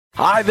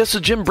Hi, this is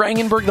Jim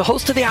Brangenberg, the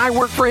host of the I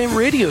Work for Him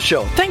radio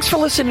show. Thanks for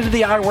listening to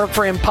the I Work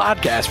for Him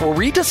podcast, where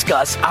we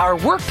discuss our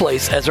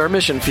workplace as our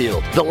mission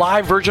field. The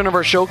live version of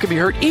our show can be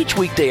heard each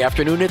weekday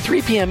afternoon at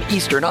 3 p.m.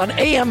 Eastern on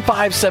AM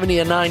 570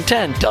 and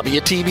 910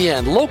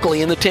 WTBN,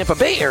 locally in the Tampa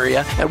Bay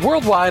area, and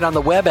worldwide on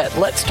the web at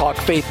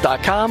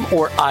letstalkfaith.com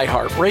or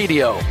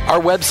iHeartRadio. Our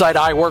website,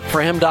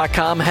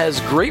 iworkforhim.com, has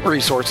great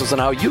resources on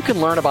how you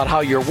can learn about how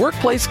your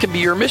workplace can be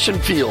your mission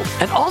field.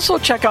 And also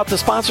check out the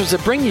sponsors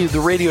that bring you the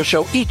radio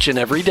show each and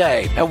every day.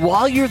 And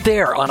while you're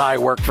there on I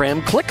Work for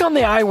Him, click on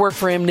the I Work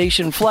for Him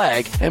Nation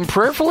flag and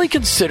prayerfully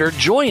consider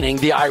joining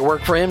the I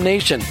Work for Him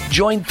Nation.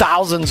 Join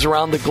thousands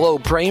around the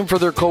globe praying for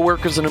their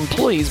coworkers and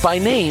employees by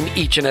name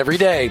each and every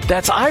day.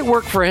 That's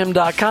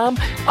iworkforhim.com,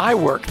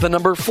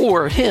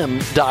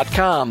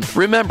 iwork4him.com.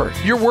 Remember,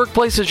 your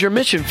workplace is your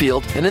mission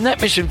field, and in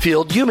that mission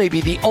field, you may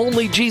be the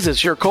only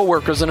Jesus your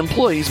coworkers and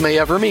employees may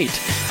ever meet.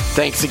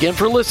 Thanks again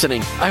for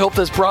listening. I hope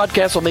this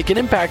broadcast will make an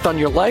impact on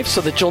your life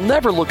so that you'll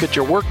never look at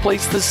your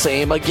workplace the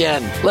same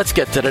again. Let's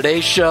get to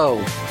today's show.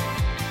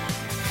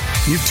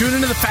 You've tuned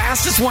into the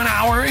fastest 1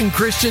 hour in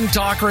Christian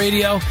talk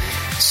radio.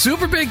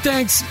 Super big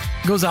thanks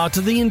goes out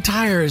to the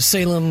entire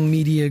Salem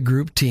Media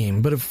Group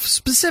team, but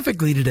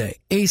specifically today,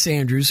 Ace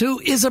Andrews, who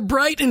is a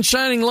bright and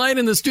shining light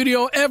in the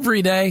studio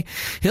every day.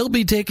 He'll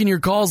be taking your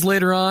calls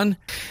later on.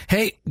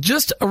 Hey,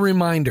 just a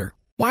reminder,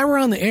 while we're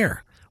on the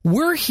air,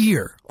 we're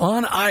here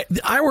on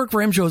the I Work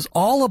for Him show is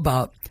all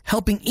about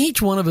helping each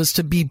one of us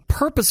to be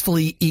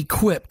purposefully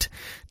equipped,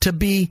 to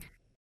be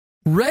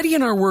ready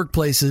in our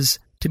workplaces,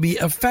 to be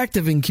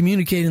effective in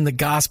communicating the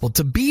gospel,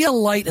 to be a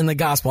light in the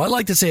gospel. I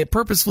like to say it,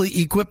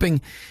 purposefully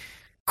equipping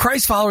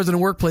Christ followers in a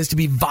workplace to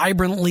be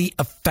vibrantly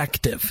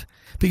effective.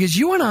 Because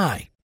you and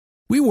I,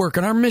 we work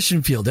in our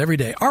mission field every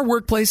day. Our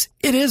workplace,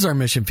 it is our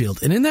mission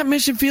field. And in that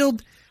mission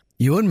field,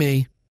 you and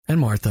me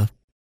and Martha,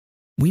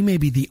 we may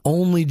be the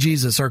only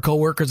Jesus our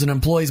coworkers and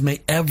employees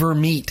may ever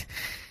meet.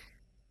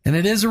 And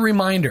it is a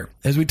reminder,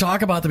 as we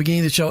talk about at the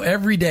beginning of the show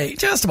every day,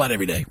 just about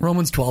every day,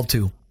 Romans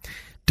 12:2.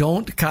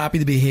 Don't copy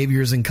the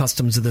behaviors and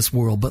customs of this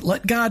world, but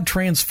let God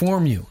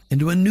transform you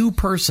into a new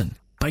person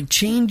by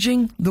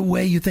changing the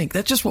way you think.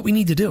 That's just what we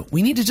need to do.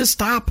 We need to just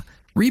stop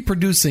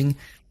reproducing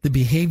the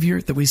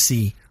behavior that we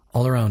see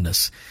all around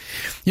us.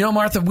 You know,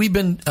 Martha, we've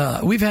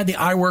had the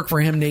I Work for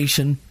Him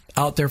Nation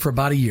out there for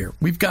about a year.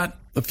 We've got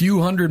a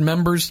few hundred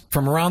members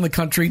from around the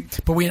country,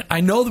 but I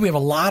know that we have a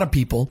lot of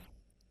people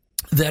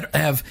that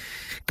have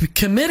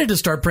committed to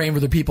start praying for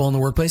the people in the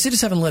workplace. They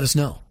just haven't let us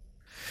know.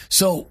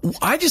 So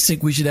I just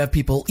think we should have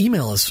people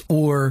email us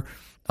or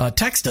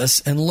text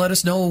us and let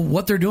us know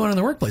what they're doing in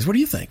the workplace. What do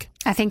you think?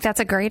 I think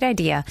that's a great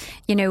idea.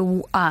 You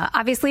know,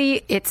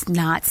 obviously it's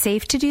not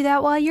safe to do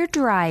that while you're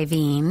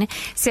driving.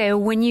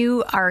 So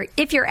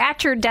if you're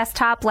at your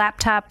desktop,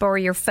 laptop, or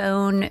your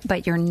phone,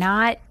 but you're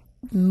not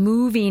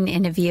moving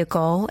in a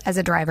vehicle as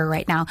a driver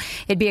right now,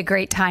 it'd be a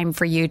great time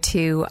for you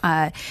to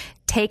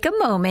take a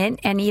moment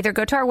and either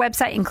go to our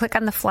website and click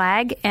on the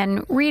flag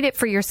and read it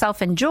for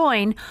yourself and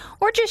join,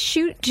 or just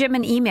shoot Jim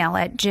an email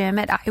at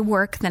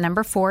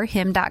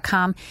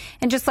jim@iwork4him.com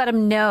and just let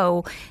him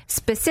know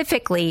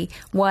specifically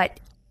what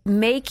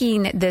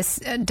making this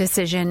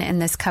decision and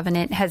this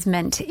covenant has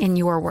meant in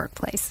your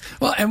workplace.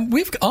 Well, and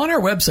on our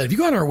website, if you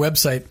go on our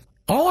website,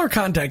 all our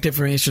contact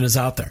information is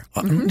out there.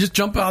 Mm-hmm. Just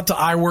jump out to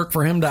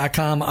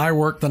iworkforhim.com,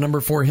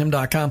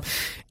 iwork4him.com.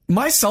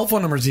 My cell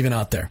phone number is even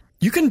out there.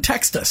 You can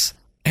text us.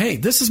 Hey,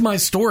 this is my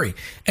story.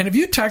 And if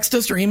you text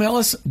us or email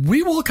us,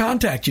 we will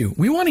contact you.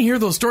 We want to hear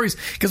those stories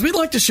because we'd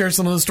like to share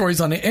some of those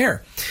stories on the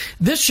air.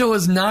 This show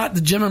is not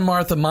the Jim and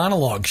Martha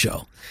monologue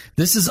show.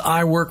 This is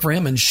I Work for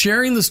Him and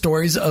sharing the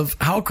stories of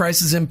how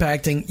Christ is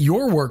impacting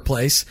your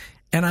workplace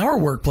and our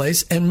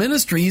workplace and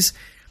ministries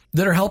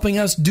that are helping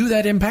us do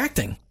that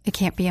impacting. It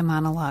can't be a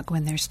monologue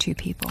when there's two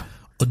people.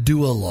 A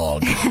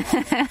duologue.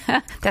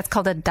 That's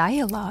called a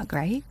dialogue,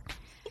 right?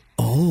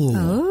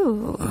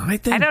 Oh, I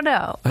don't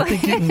know. I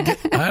think you can get,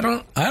 I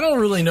don't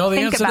really know the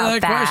answer to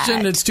that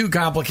question. It's too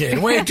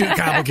complicated. Way too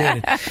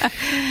complicated.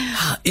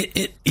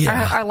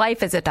 Our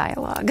life is a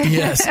dialogue.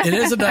 Yes, it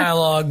is a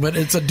dialogue, but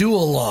it's a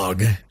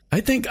duologue.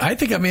 I think I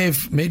may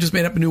have just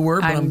made up a new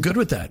word, but I'm good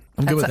with that.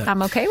 I'm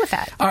I'm okay with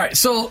that. All right.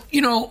 So,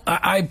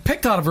 I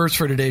picked out a verse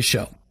for today's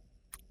show.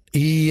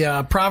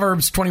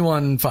 Proverbs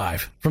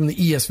 21:5 from the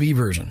ESV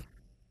version.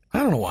 I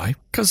don't know why,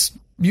 because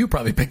you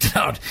probably picked it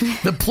out.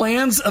 The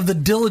plans of the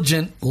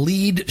diligent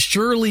lead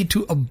surely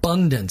to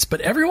abundance, but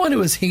everyone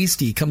who is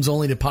hasty comes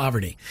only to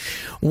poverty.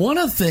 One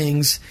of the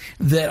things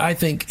that I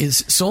think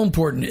is so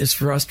important is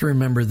for us to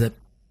remember that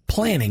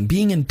planning,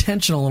 being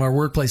intentional in our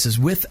workplaces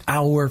with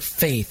our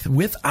faith,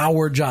 with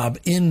our job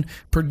in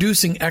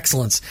producing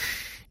excellence,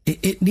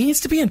 it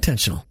needs to be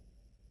intentional.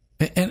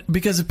 And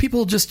because if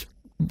people just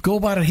go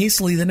about it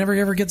hastily, that never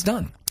ever gets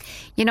done.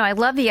 I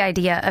love the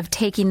idea of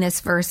taking this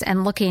verse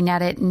and looking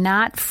at it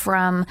not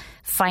from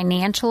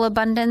financial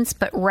abundance,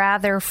 but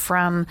rather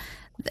from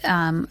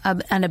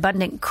an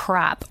abundant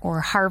crop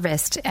or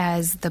harvest,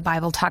 as the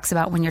Bible talks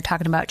about when you're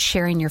talking about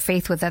sharing your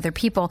faith with other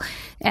people.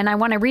 And I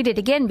want to read it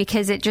again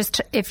because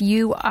if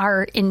you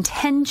are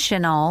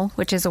intentional,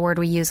 which is a word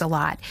we use a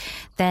lot,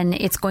 then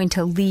it's going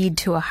to lead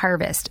to a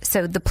harvest.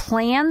 So the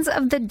plans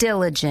of the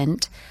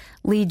diligent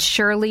lead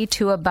surely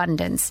to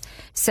abundance.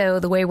 So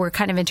the way we're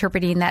kind of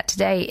interpreting that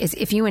today is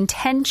if you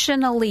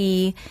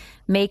intentionally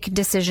make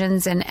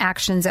decisions and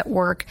actions at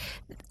work,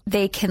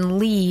 they can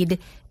lead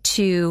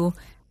to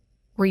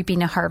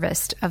reaping a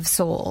harvest of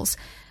souls.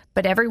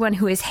 But everyone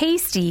who is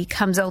hasty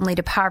comes only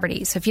to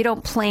poverty. So if you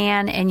don't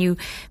plan and you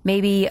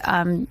maybe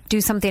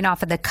do something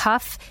off of the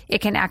cuff, it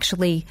can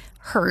actually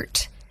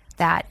hurt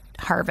that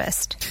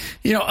harvest.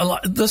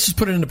 Let's just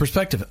put it into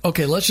perspective.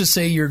 Okay, let's just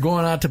say you're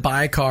going out to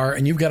buy a car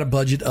and you've got a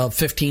budget of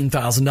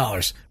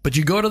 $15,000, but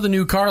you go to the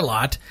new car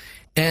lot,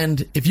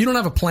 and if you don't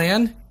have a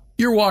plan,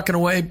 you're walking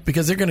away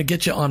because they're going to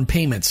get you on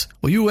payments.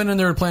 Well, you went in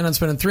there and planned on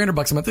spending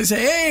 $300 a month. They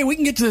say, hey, we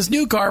can get you this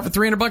new car for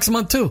 $300 a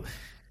month too.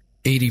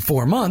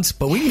 84 months,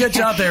 but we can get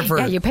you out there for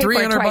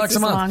 $300 a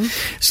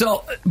month.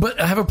 So, but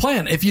have a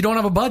plan. If you don't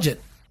have a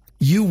budget,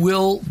 you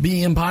will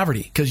be in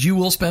poverty because you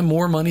will spend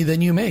more money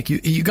than you make.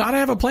 You got to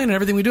have a plan in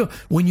everything we do.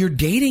 When you're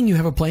dating, you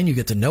have a plan. You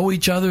get to know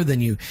each other.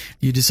 Then you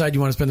decide you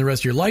want to spend the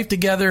rest of your life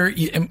together.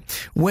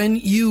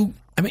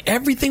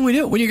 Everything we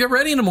do, when you get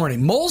ready in the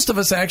morning, most of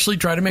us actually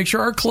try to make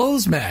sure our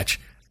clothes match.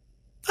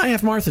 I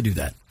have Martha do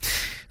that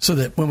so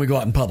that when we go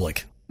out in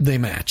public, they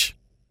match.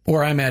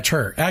 Or I match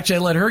her. Actually, I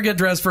let her get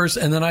dressed first,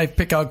 and then I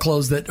pick out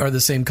clothes that are the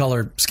same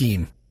color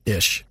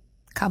scheme-ish.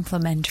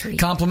 Complementary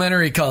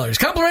colors.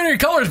 Complementary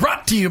colors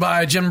brought to you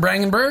by Jim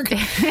Brangenberg.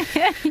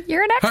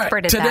 You're an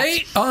expert at that.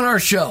 Today on our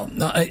show,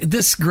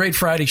 this Great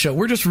Friday show,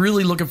 we're just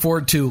really looking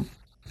forward to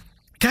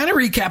kind of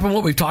recapping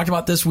what we've talked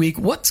about this week.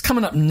 What's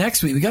coming up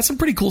next week? We got some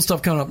pretty cool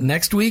stuff coming up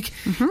next week.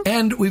 Mm-hmm.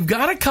 And we've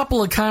got a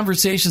couple of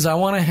conversations I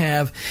want to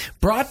have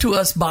brought to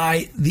us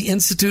by the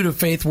Institute of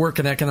Faith, Work,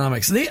 and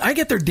Economics. I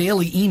get their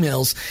daily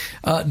emails,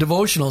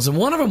 devotionals. And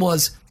one of them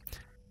was,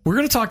 we're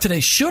going to talk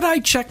today, should I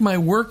check my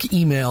work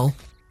email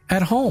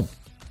at home?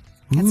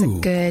 That's a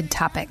good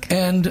topic.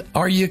 And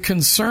are you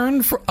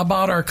concerned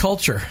about our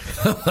culture?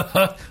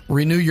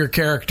 Renew your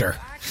character.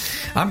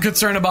 I'm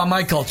concerned about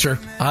my culture.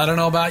 I don't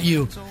know about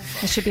you.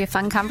 It should be a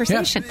fun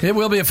conversation. Yeah, it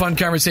will be a fun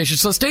conversation.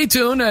 So stay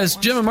tuned as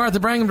Jim and Martha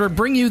Brangenberg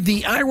bring you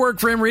the I Work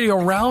for Him Radio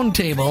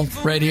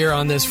Roundtable right here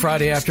on this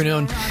Friday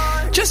afternoon.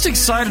 Just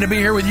excited to be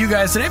here with you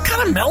guys today. I'm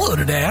kind of mellow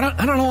today. I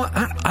don't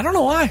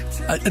know why.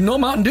 No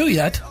Mountain Dew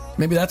yet.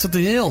 Maybe that's what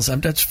the deal is.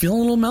 I'm just feeling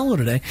a little mellow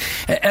today.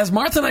 As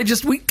Martha and I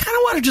we kind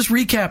of want to just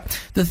recap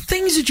the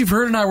things that you've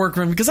heard in I Work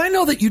for Him, because I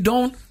know that you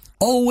don't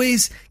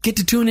always get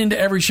to tune into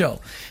every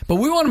show. But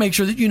we want to make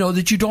sure that you know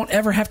that you don't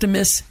ever have to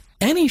miss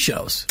any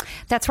shows.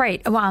 That's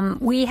right.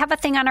 We have a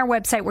thing on our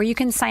website where you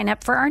can sign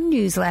up for our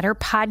newsletter,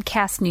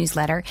 podcast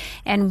newsletter.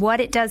 And what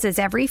it does is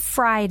every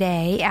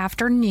Friday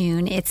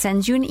afternoon, it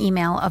sends you an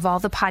email of all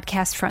the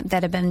podcasts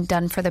that have been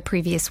done for the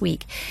previous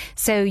week.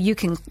 So you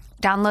can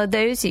download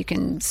those. You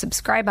can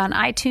subscribe on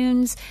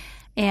iTunes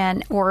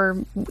or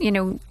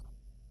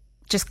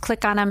just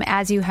click on them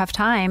as you have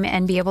time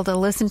and be able to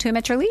listen to them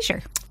at your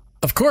leisure.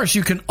 Of course,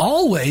 you can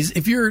always,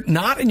 if you're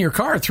not in your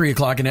car at 3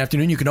 o'clock in the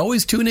afternoon, you can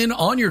always tune in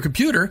on your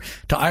computer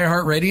to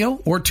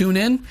iHeartRadio or tune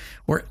in,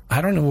 or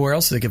I don't know where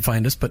else they can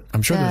find us, but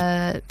I'm sure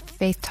the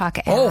Faith Talk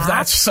app. Oh,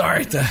 that's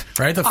sorry. The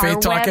Faith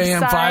Talk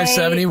AM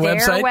 570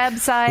 website.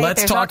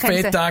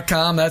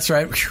 Let'sTalkFaith.com. That's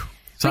right. Whew.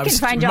 So we can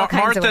find all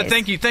kinds of Martha,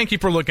 ways. thank you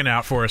for looking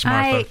out for us,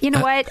 Martha. You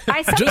know what?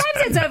 Sometimes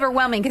it's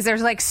overwhelming because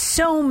there's like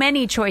so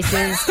many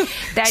choices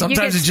that sometimes you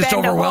can it's just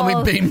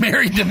overwhelming being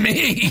married to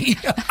me.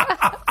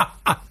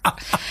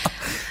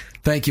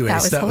 Thank you,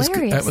 Ace. That was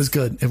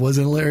good. It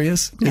wasn't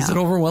hilarious. No. Is it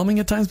overwhelming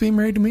at times being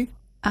married to me?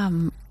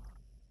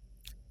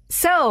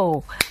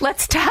 So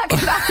let's talk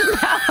about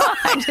it now.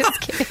 I'm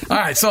just kidding. All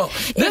right, so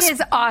it is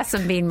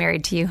awesome being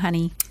married to you,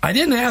 honey. I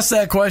didn't ask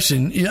that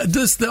question.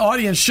 The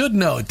audience should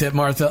note that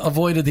Martha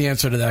avoided the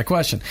answer to that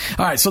question.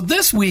 All right, so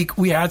this week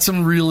we had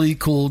some really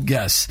cool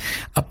guests.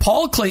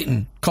 Paul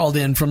Clayton called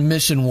in from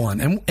Mission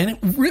One,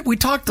 we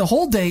talked the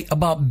whole day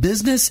about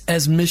business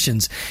as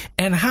missions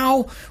and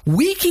how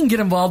we can get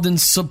involved in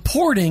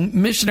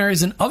supporting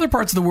missionaries in other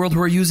parts of the world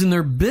who are using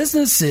their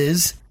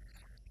businesses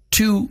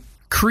to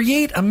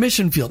create a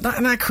mission field.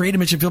 Not create a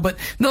mission field, but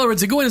in other words,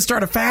 they go in and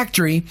start a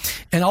factory,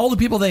 and all the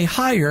people they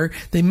hire,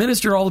 they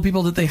minister to all the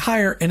people that they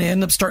hire, and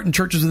end up starting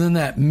churches within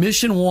that.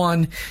 Mission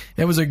One.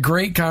 It was a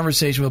great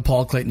conversation with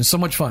Paul Clayton. So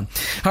much fun.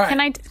 All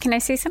right. Can I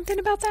say something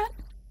about that?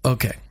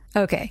 Okay.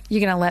 You're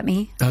going to let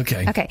me?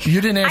 Okay.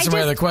 You didn't answer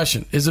my other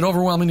question. Is it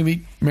overwhelming to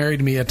be married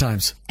to me at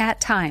times? At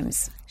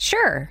times.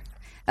 Sure.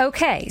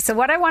 Okay. So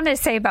what I wanted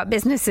to say about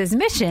business as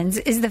missions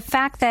is the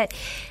fact that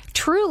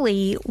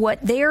truly what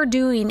they're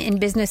doing in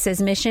business as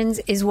missions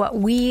is what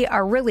we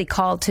are really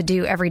called to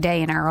do every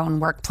day in our own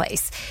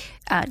workplace.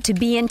 To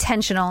be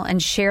intentional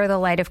and share the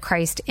light of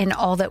Christ in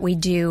all that we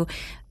do,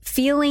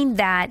 feeling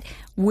that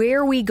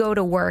where we go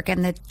to work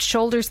and the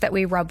shoulders that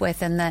we rub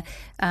with and the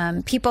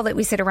people that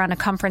we sit around a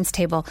conference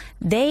table,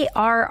 they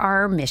are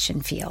our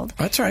mission field.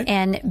 That's right.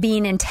 And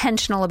being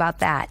intentional about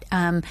that.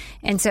 And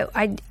so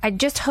I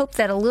just hope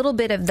that a little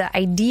bit of the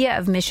idea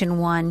of Mission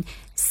One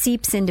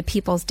seeps into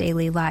people's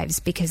daily lives,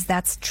 because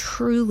that's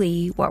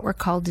truly what we're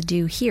called to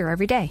do here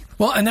every day.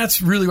 Well, and that's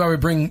really why we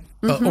bring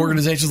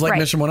organizations like Right.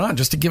 Mission One on,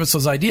 just to give us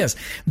those ideas.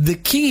 The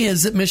key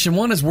is that Mission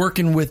One is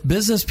working with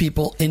business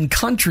people in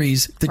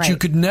countries that you Right.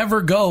 could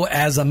never go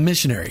as a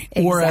missionary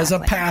or as a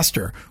Exactly.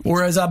 pastor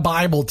or as a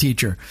Bible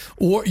teacher,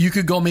 or you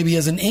could go maybe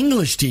as an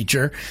English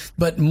teacher.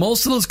 But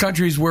most of those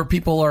countries where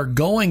people are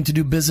going to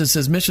do business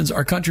as missions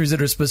are countries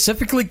that are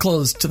specifically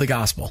closed to the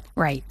gospel.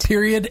 Right.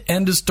 Period.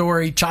 End of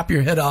story. Chop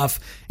your head off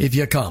if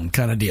you come,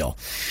 kind of deal.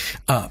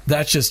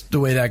 That's just the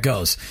way that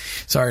goes.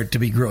 Sorry to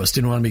be gross.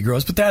 Didn't want to be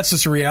gross, but that's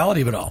just the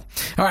reality of it all.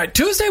 All right.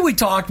 Tuesday, we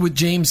talked with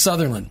James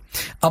Sutherland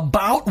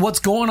about what's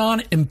going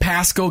on in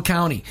Pasco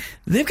County.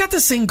 They've got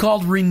this thing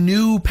called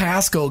Renew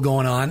Pasco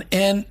going on,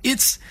 and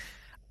it's,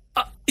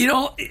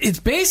 it's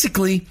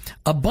basically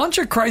a bunch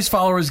of Christ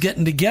followers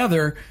getting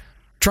together,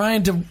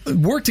 trying to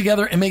work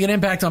together and make an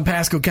impact on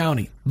Pasco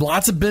County.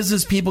 Lots of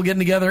business people getting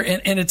together,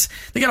 and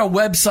they got a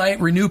website,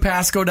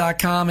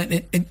 renewpasco.com.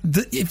 And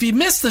if you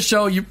missed the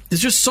show, there's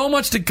just so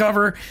much to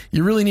cover.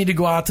 You really need to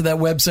go out to that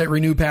website,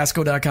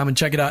 renewpasco.com, and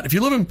check it out. If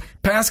you live in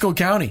Pasco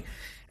County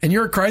and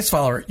you're a Christ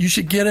follower, you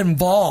should get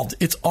involved.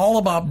 It's all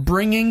about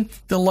bringing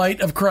the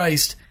light of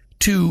Christ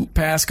to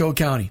Pasco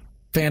County.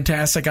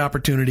 Fantastic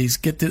opportunities.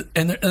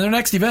 And their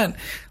next event,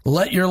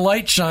 Let Your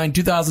Light Shine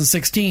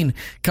 2016,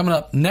 coming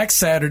up next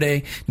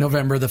Saturday,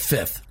 November the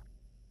 5th.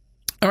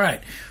 All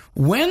right.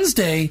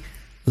 Wednesday,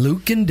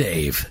 Luke and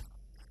Dave,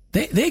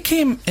 they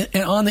came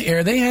on the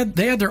air. They had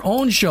their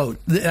own show.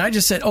 I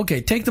just said, okay,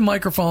 take the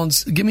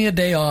microphones, give me a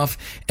day off.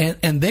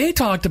 And they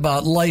talked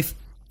about life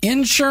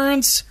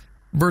insurance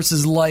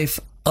versus life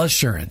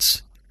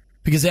assurance.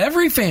 Because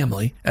every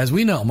family, as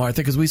we know,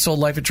 Martha, because we sold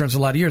life insurance for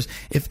a lot of years,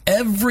 if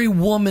every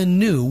woman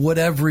knew what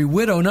every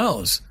widow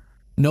knows,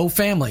 no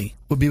family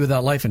would be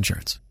without life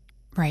insurance.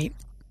 Right.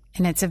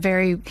 And it's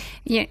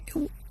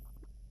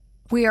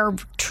we are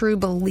true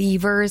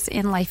believers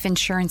in life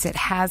insurance. It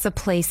has a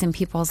place in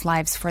people's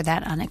lives for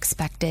that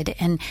unexpected.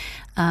 And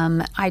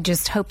I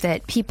just hope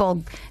that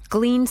people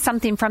glean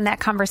something from that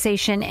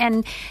conversation.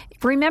 And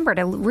remember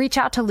to reach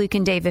out to Luke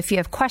and Dave if you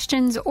have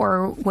questions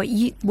or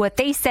what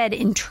they said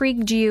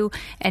intrigued you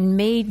and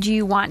made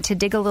you want to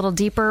dig a little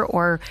deeper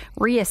or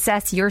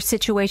reassess your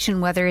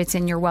situation, whether it's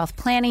in your wealth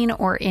planning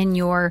or in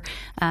your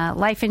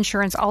life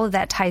insurance. All of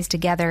that ties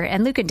together.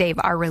 And Luke and Dave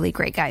are really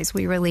great guys.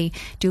 We really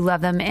do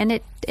love them. And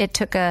it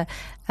took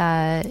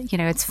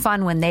it's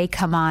fun when they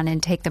come on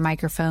and take the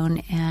microphone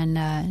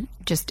and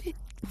just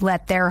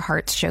let their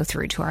hearts show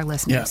through to our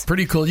listeners. Yeah,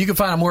 pretty cool. You can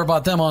find out more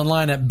about them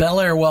online at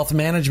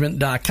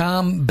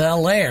BelAirWealthManagement.com,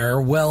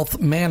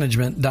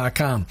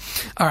 BelAirWealthManagement.com.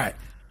 All right.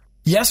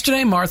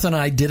 Yesterday, Martha and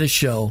I did a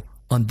show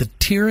on the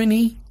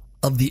tyranny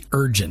of the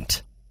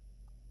urgent.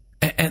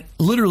 And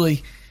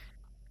literally,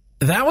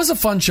 that was a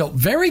fun show.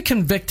 Very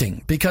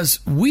convicting,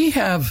 because we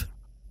have...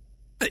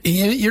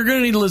 You're going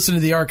to need to listen to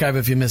the archive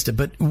if you missed it,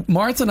 but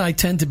Martha and I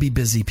tend to be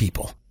busy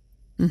people.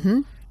 Mm-hmm.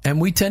 And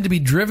we tend to be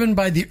driven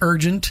by the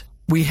urgent.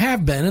 We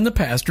have been in the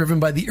past driven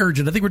by the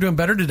urgent. I think we're doing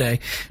better today,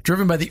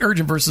 driven by the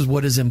urgent versus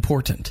what is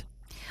important.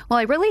 Well,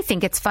 I really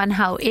think it's fun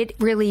how it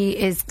really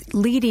is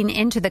leading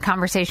into the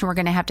conversation we're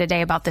going to have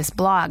today about this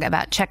blog,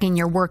 about checking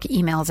your work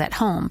emails at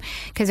home,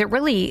 because it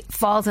really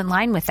falls in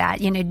line with that.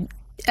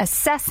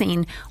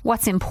 Assessing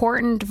what's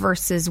important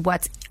versus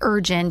what's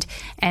urgent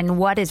and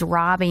what is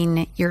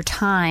robbing your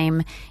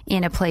time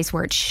in a place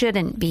where it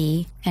shouldn't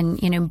be,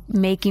 and,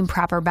 making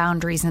proper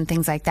boundaries and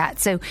things like that.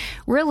 So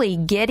really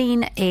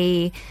getting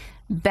a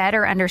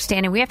better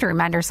understanding. We have to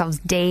remind ourselves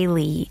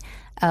daily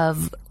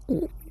of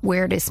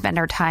where to spend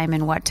our time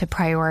and what to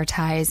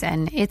prioritize.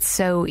 And it's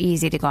so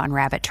easy to go on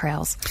rabbit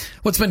trails.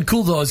 What's been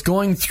cool, though, is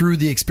going through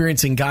the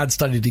Experiencing God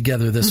study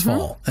together this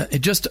fall. It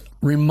just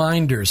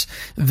reminders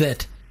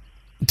that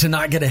to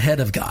not get ahead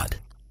of God.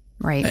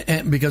 Right.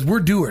 And because we're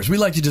doers. We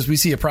like to we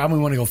see a problem,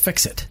 we want to go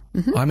fix it.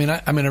 Mm-hmm. I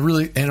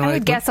really... I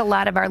would guess a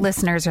lot of our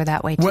listeners are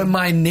that way, too. When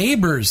my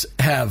neighbors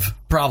have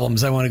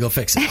problems, I want to go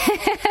fix it.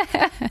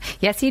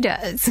 Yes, he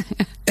does.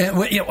 And,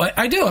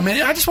 I do.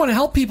 I just want to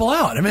help people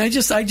out. I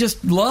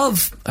just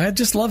love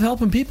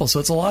helping people. So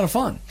it's a lot of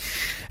fun.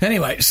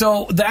 Anyway,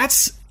 so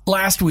that's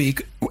last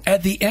week.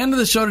 At the end of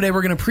the show today,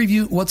 we're going to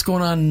preview what's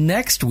going on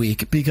next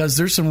week, because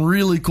there's some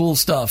really cool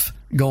stuff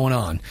going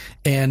on,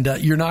 and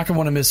you're not going to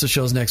want to miss the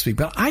shows next week.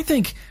 But I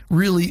think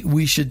really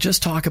we should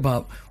just talk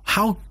about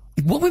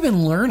what we've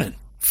been learning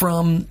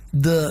from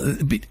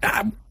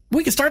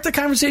we could start the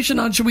conversation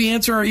on should we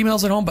answer our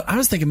emails at home, but I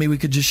was thinking maybe we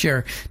could just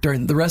share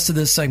during the rest of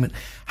this segment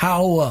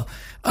how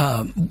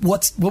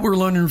what we're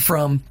learning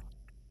from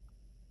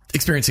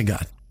Experiencing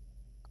God.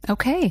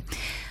 Okay.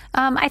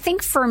 I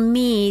think for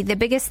me, the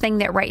biggest thing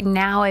that right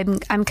now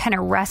I'm kind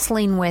of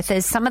wrestling with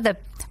is some of the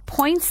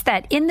points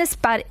that in this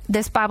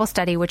Bible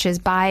study, which is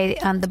by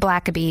the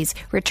Blackabees,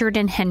 Richard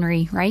and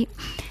Henry, right?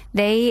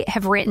 They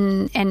have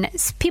written, and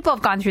people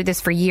have gone through this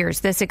for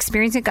years. This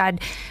Experiencing God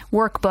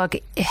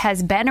workbook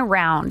has been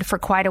around for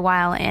quite a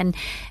while. And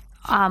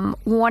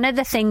one of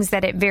the things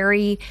that it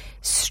very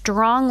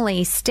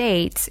strongly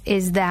states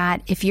is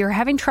that if you're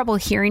having trouble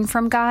hearing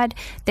from God,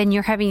 then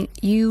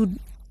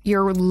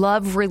your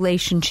love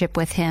relationship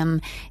with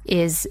him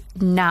is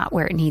not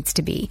where it needs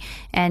to be.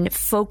 And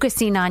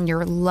focusing on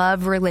your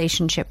love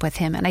relationship with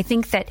him. And I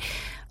think that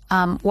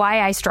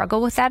why I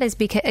struggle with that is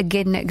because,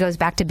 again, it goes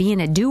back to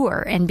being a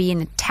doer and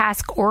being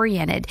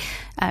task-oriented.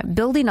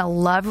 Building a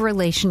love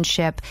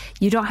relationship,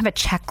 you don't have a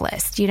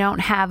checklist. You don't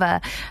have I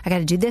got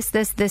to do this,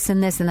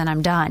 and this, and then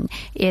I'm done.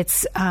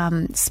 It's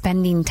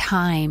spending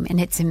time,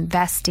 and it's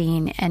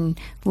investing and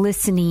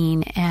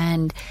listening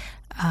and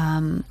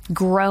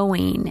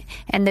growing.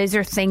 And those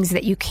are things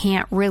that you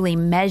can't really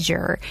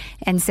measure.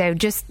 And so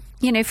just,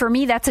 for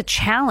me, that's a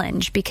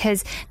challenge,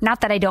 because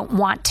not that I don't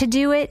want to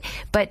do it,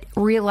 but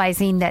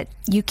realizing that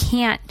you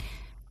can't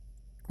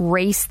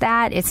race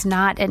that. It's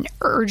not an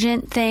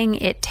urgent thing.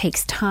 It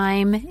takes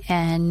time,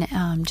 and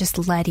just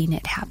letting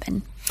it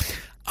happen.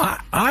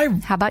 How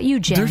about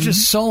you, Jim? There's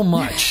just so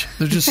much.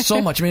 I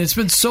mean, it's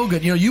been so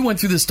good. You went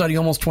through this study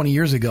almost 20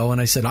 years ago, and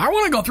I said, I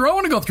want to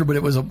go through, but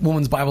it was a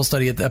women's Bible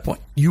study at that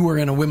point. You were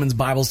in a women's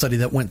Bible study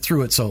that went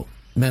through it, so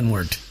men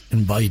weren't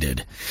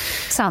invited.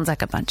 Sounds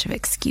like a bunch of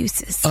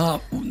excuses.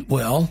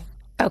 Well.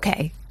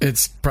 Okay.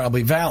 It's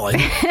probably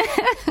valid.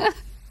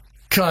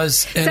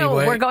 Because, anyway. So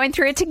we're going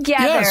through it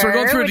together. Yes, we're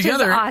going through it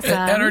together awesome.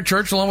 at our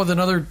church, along with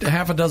another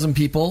half a dozen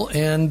people.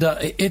 And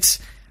it's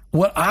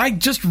what I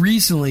just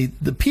recently,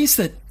 the piece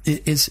that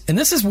is, and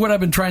this is what I've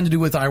been trying to do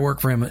with I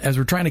Work For Him, as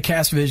we're trying to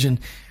cast vision.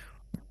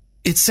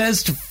 It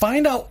says to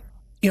find out,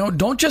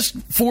 don't just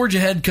forge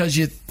ahead because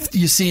you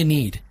see a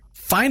need.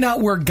 Find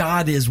out where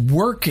God is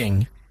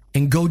working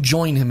and go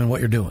join him in what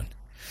you're doing.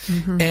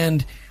 Mm-hmm.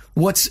 And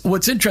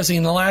what's interesting,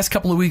 in the last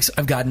couple of weeks,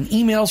 I've gotten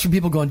emails from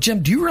people going,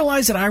 Jim, do you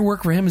realize that I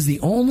Work For Him is the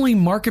only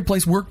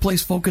marketplace,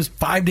 workplace-focused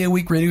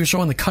 5-day-a-week radio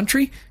show in the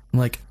country? I'm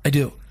like, I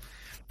do.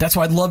 That's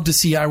why I'd love to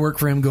see I Work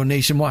For Him go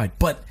nationwide.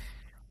 But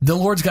the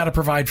Lord's got to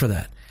provide for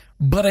that.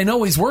 But I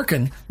know he's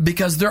working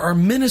because there are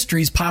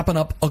ministries popping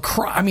up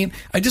across. I mean,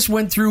 I just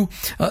went through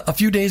a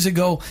few days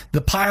ago the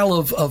pile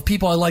of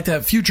people I'd like to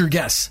have future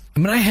guests. I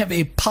mean, I have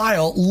a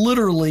pile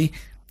literally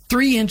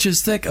 3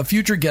 inches thick of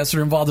future guests that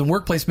are involved in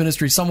workplace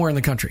ministry somewhere in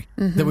the country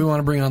that we want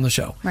to bring on the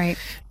show. Right.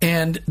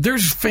 And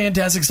there's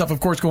fantastic stuff, of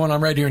course, going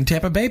on right here in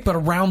Tampa Bay, but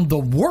around the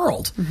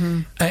world.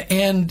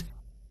 And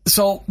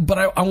so, but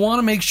I want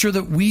to make sure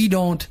that we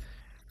don't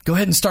go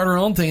ahead and start our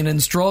own thing and then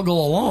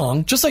struggle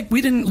along, just like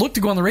we didn't look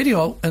to go on the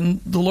radio, and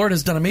the Lord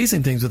has done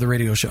amazing things with the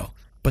radio show.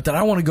 But that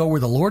I want to go where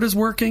the Lord is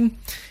working.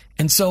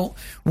 And so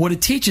what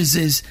it teaches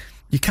is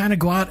you kind of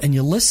go out and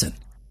you listen.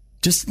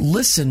 Just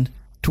listen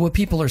to what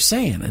people are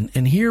saying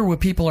and hear what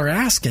people are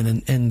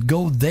asking and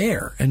go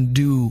there and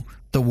do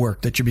the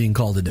work that you're being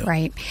called to do.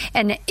 Right.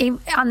 And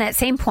on that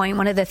same point,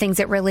 one of the things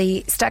that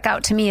really stuck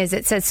out to me is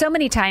it says so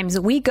many times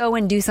we go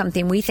and do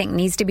something we think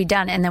needs to be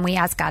done, and then we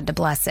ask God to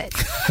bless it.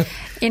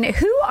 And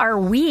who are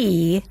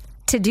we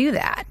to do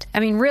that? I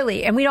mean,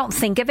 really, and we don't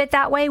think of it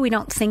that way. We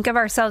don't think of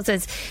ourselves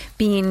as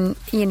being,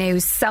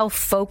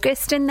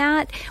 self-focused in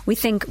that. We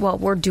think, well,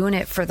 we're doing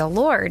it for the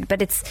Lord,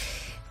 but it's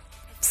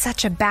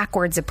such a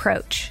backwards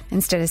approach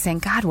instead of saying,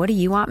 God, what do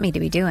you want me to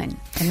be doing?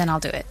 And then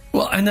I'll do it.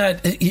 Well, and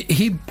that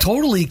he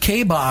totally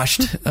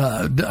kiboshed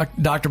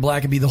Dr.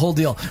 Blackaby, the whole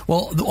deal.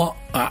 Well,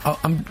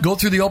 I'm go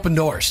through the open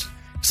doors.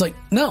 It's like,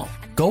 no,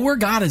 go where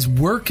God is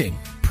working.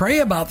 Pray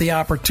about the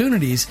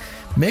opportunities.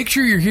 Make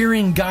sure you're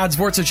hearing God's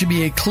voice. It should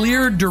be a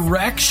clear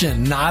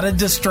direction, not a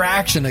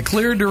distraction. A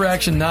clear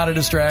direction, not a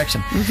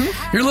distraction.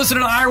 You're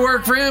listening to I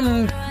Work For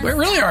Him. We're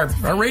really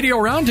our radio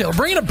roundtable.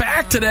 Bringing it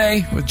back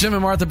today with Jim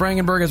and Martha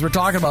Brangenberg as we're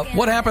talking about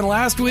what happened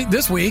last week,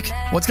 this week,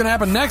 what's going to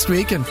happen next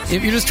week. And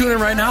if you're just tuning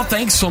in right now,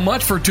 thanks so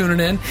much for tuning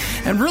in.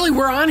 And really,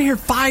 we're on here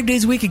 5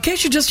 days a week. In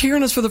case you're just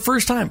hearing us for the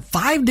first time,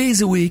 5 days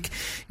a week,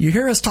 you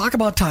hear us talk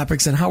about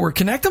topics and how we're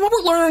connecting what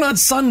we're learning on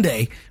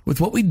Sunday with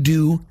what we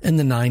do in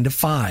the 9 to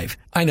 5.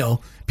 I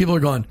know people are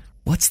going,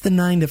 what's the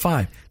 9 to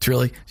 5? It's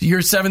really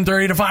your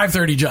 7:30 to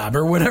 5:30 job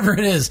or whatever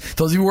it is.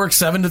 Those of you who work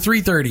 7 to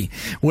 3:30,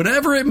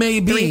 whatever it may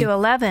be. 3 to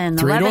 11,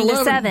 11 to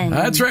 7.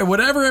 That's right.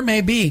 Whatever it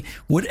may be,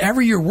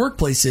 whatever your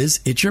workplace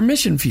is, it's your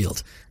mission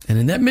field. And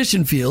in that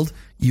mission field,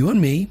 you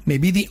and me may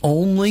be the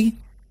only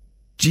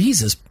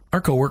Jesus our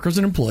coworkers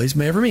and employees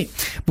may ever meet.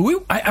 But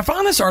I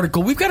found this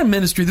article. We've got a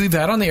ministry that we've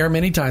had on the air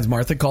many times,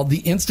 Martha, called the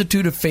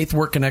Institute of Faith,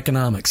 Work, and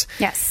Economics.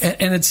 Yes.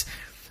 And it's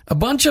a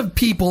bunch of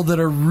people that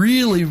are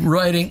really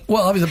writing.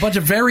 Well, I mean, a bunch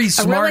of very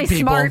smart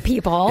people. Smart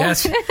people.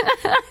 Yes.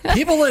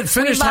 People that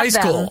finished high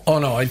school. Them. Oh,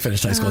 no, I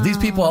finished high school. These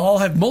people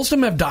most of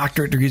them have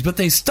doctorate degrees, but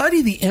they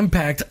study the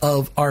impact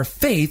of our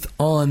faith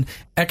on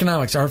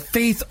economics, our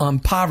faith on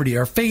poverty,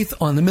 our faith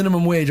on the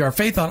minimum wage, our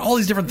faith on all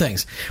these different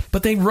things.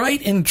 But they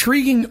write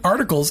intriguing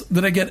articles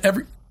that I get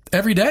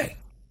every day.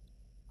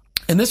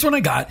 And this one I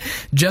got,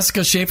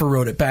 Jessica Schaefer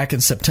wrote it back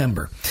in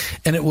September.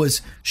 And it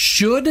was,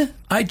 should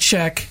I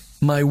check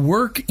my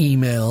work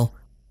email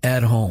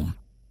at home?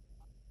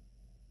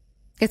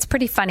 It's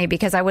pretty funny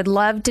because I would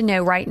love to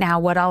know right now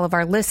what all of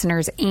our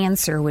listeners'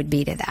 answer would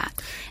be to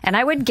that. And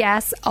I would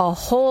guess a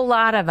whole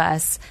lot of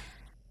us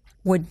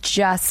would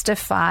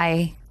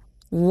justify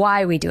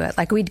why we do it.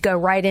 Like we'd go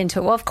right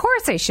into, well, of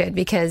course I should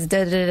because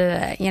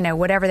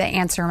whatever the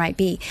answer might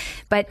be.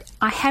 But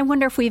I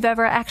wonder if we've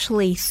ever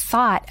actually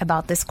thought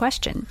about this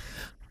question.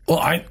 Well,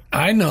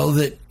 I know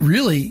that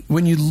really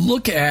when you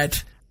look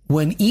at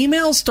when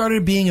emails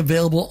started being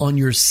available on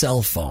your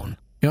cell phone,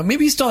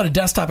 maybe you still had a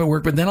desktop at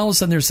work, but then all of a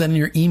sudden they're sending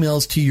your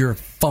emails to your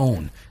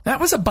phone. That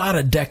was about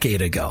a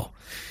decade ago.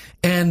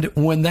 And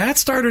when that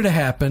started to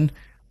happen,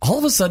 all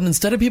of a sudden,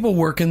 instead of people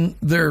working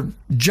their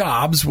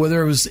jobs,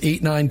 whether it was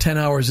 8, 9, 10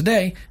 hours a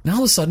day, now all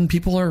of a sudden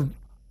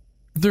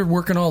they're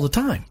working all the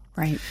time.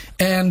 Right.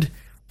 And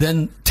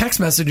then text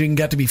messaging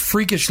got to be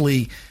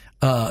freakishly,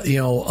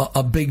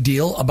 a big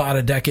deal about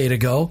a decade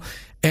ago.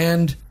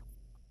 And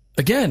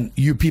again,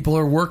 you people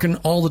are working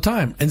all the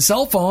time. And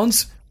cell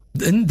phones,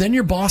 then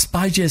your boss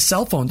buys you a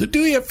cell phone to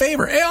do you a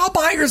favor. Hey, I'll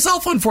buy your cell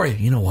phone for you.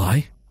 You know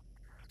why?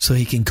 So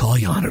he can call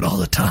you on it all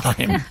the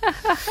time.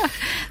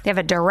 They have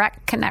a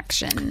direct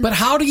connection. But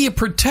how do you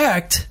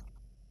protect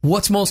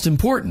what's most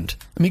important?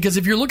 I mean, because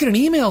if you're looking at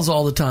emails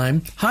all the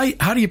time,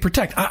 how do you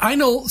protect? I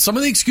know some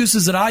of the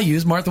excuses that I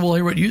use. Martha will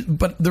hear what you,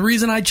 but the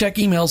reason I check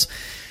emails,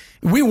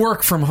 we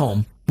work from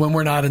home when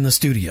we're not in the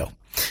studio.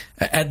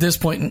 At this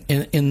point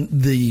in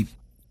the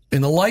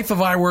life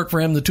of I Work for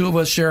Him, the two of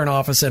us share an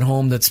office at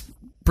home that's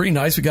pretty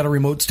nice. We got a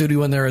remote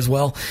studio in there as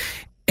well.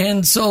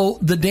 And so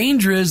the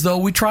danger is, though,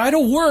 we try to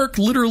work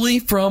literally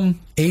from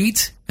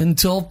 8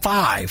 until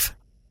 5.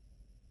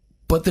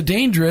 But the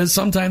danger is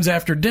sometimes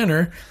after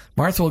dinner,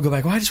 Martha will go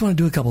back, well, I just want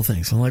to do a couple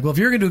things. I'm like, well, if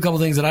you're going to do a couple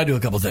things, then I do a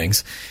couple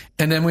things.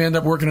 And then we end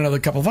up working another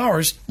couple of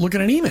hours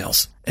looking at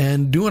emails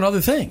and doing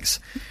other things.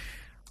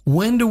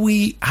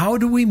 How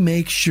do we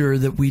make sure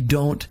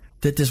that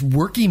that this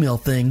work email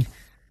thing,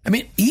 I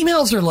mean,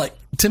 emails are like,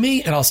 to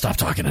me, and I'll stop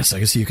talking in a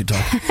second so you can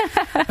talk.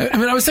 I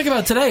mean, I was thinking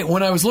about it today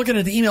when I was looking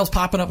at the emails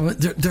popping up.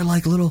 They're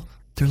like little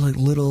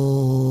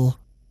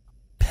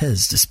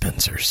Pez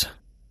dispensers.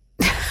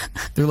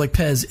 They're like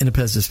Pez in a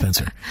Pez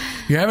dispenser.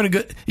 You're having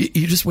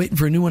you're just waiting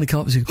for a new one to come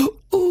up and say,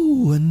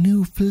 oh, a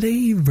new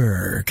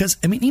flavor. Because,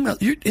 I mean,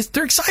 emails,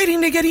 they're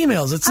exciting to get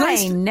emails. It's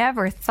nice. I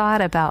never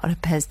thought about a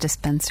Pez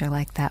dispenser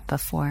like that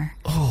before.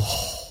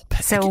 Oh.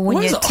 So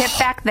when you tip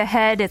back the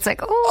head, it's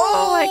like,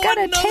 I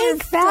gotta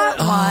take that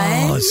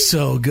one. Oh, it's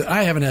so good.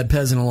 I haven't had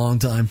Pez in a long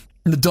time.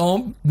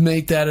 Don't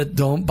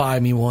buy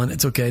me one.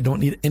 It's okay. I don't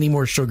need any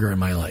more sugar in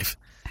my life.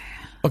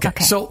 Okay.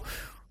 So,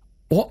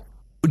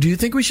 do you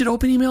think we should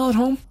open email at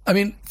home? I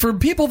mean, for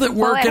people that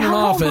work in an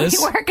office.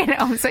 We work at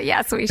home, so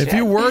yes, we should. If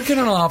you work in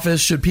an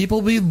office, should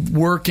people be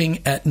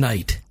working at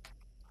night?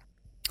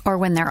 Or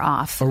when they're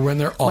off.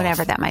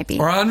 Whatever that might be.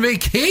 Or on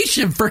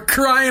vacation, for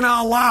crying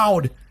out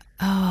loud.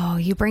 Oh,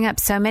 you bring up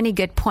so many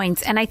good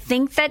points. And I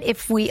think that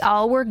if we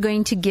all were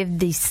going to give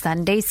the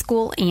Sunday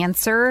school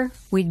answer,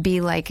 we'd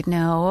be like,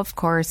 no, of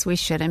course, we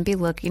shouldn't be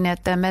looking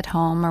at them at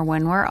home or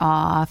when we're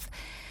off.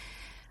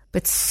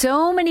 But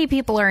so many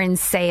people are in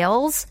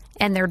sales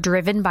and they're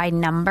driven by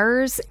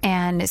numbers.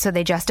 And so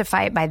they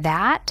justify it by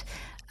that.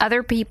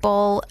 Other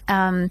people,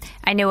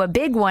 I know a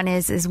big one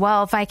is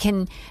well,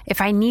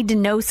 if I need to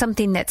know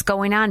something that's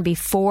going on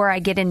before I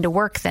get into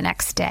work the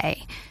next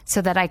day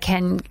so that I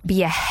can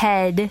be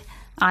ahead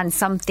on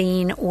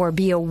something or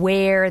be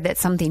aware that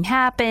something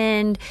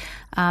happened,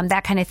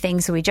 that kind of thing.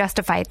 So we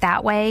justify it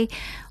that way.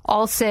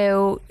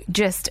 Also,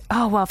 just,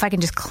 if I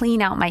can just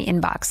clean out my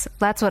inbox.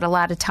 That's what a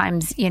lot of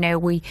times,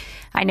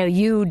 I know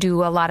you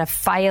do a lot of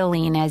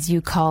filing, as you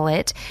call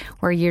it,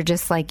 where you're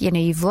just like,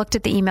 you've looked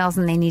at the emails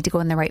and they need to go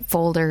in the right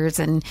folders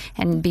and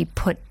be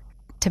put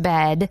to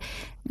bed,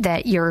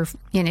 that you're,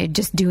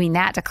 just doing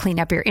that to clean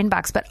up your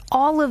inbox. But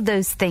all of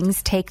those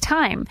things take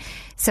time.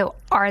 So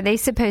are they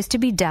supposed to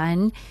be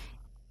done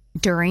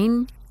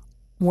during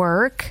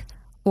work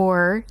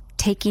or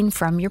taking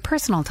from your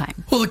personal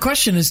time? Well, the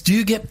question is, do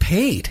you get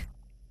paid?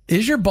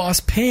 Is your boss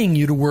paying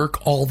you to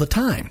work all the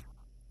time?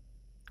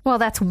 Well,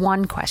 that's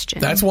one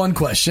question.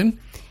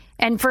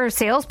 And for a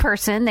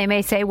salesperson, they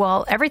may say,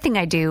 well, everything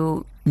I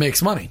do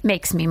makes me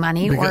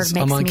money because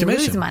or makes me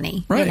lose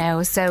money.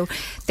 Right. So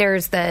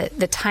there's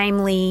the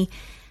timely,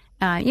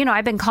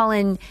 I've been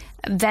calling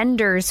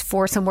vendors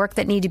for some work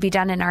that need to be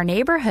done in our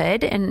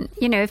neighborhood. And,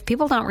 if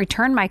people don't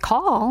return my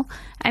call,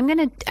 I'm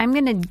going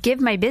to give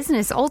my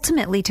business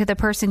ultimately to the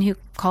person who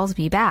calls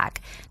me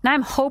back. And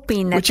I'm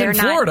hoping that they're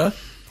not. Florida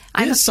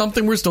is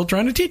something we're still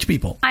trying to teach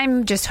people.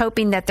 I'm just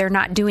hoping that they're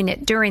not doing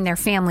it during their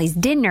family's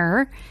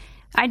dinner.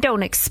 I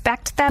don't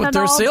expect that at all. But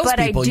they're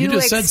salespeople. You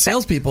just said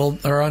salespeople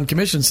are on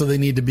commission, so they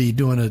need to be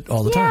doing it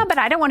all the time. Yeah, but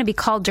I don't want to be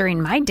called during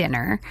my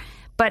dinner.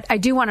 but I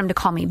do want them to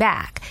call me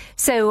back.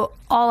 So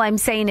all I'm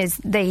saying is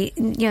they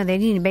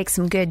need to make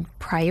some good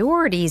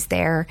priorities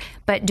there,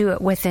 but do it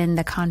within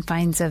the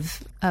confines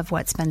of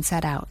what's been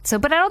set out. So,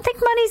 but I don't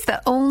think money's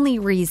the only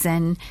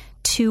reason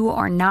to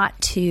or not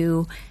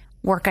to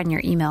work on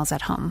your emails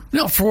at home.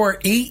 No, for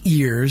 8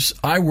 years,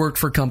 I worked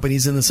for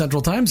companies in the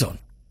Central Time Zone.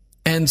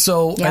 And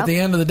so at the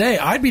end of the day,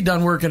 I'd be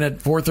done working at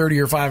 4:30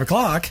 or 5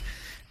 o'clock,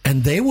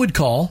 and they would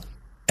call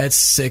at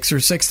 6 or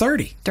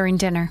 6:30. During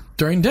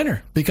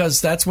dinner,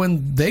 because that's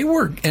when they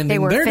were ending their day. They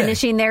were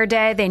finishing their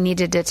day. They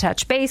needed to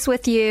touch base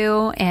with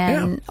you,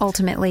 and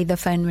ultimately the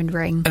phone would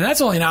ring. And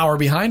that's only an hour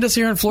behind us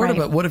here in Florida,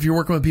 but what if you're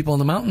working with people in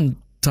the Mountain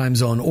Time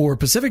Zone or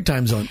Pacific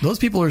Time Zone? Those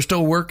people are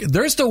still working.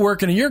 They're still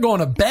working, and you're going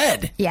to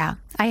bed. Yeah.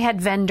 I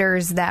had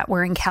vendors that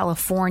were in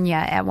California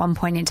at one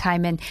point in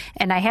time,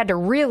 and I had to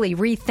really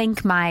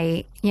rethink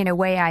my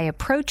way I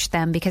approached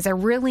them, because I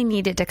really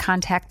needed to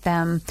contact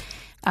them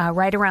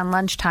right around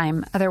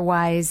lunchtime.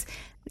 Otherwise,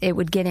 it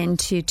would get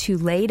into too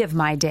late of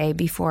my day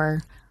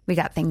before we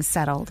got things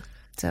settled.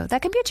 So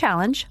that can be a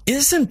challenge.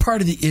 Isn't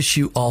part of the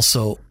issue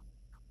also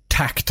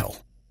tactile?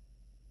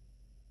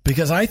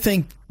 Because I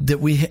think that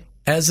we,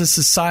 as a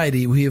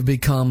society, we have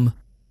become,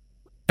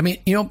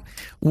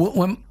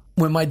 when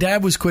my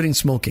dad was quitting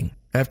smoking,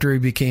 after he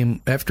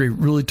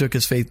really took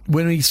his faith,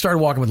 when he started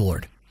walking with the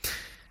Lord,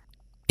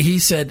 he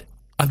said,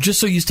 I'm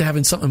just so used to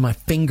having something in my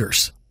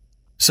fingers.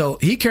 So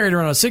he carried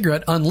around a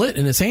cigarette unlit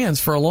in his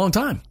hands for a long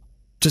time,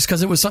 just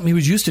because it was something he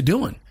was used to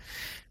doing.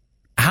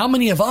 How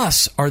many of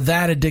us are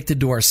that addicted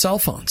to our cell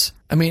phones?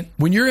 I mean,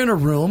 when you're in a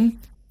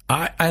room,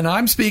 and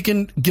I'm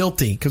speaking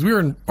guilty, because we were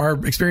in our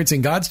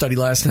Experiencing God study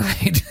last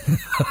night,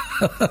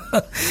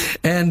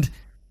 and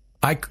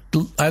I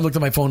looked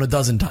at my phone a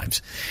dozen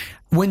times.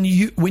 When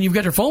you've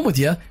got your phone with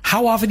you,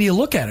 how often do you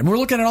look at it? We're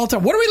looking at it all the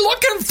time. What are we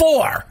looking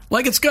for?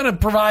 Like it's going to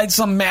provide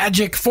some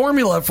magic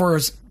formula for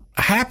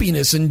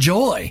happiness and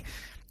joy.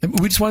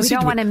 We just want to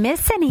don't want to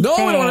miss anything.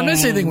 No, we don't want to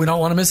miss anything. We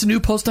don't want to miss a new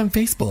post on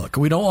Facebook.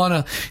 We don't want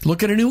to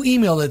look at a new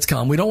email that's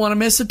come. We don't want to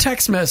miss a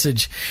text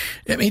message.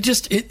 I mean,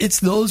 it's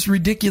those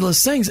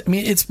ridiculous things. I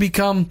mean, it's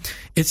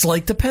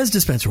like the Pez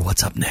dispenser.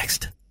 What's up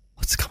next?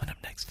 What's coming up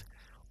next?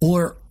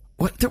 Or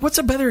what's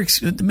a better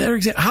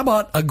example? How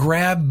about a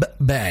grab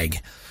bag?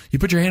 You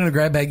put your hand in a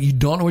grab bag. You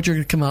don't know what you're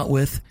going to come out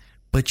with,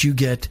 but you're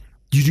going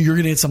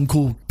to get some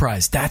cool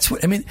prize. That's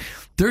what I mean.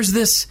 There's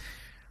this.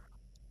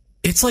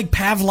 It's like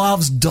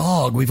Pavlov's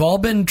dog. We've all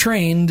been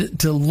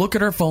trained to look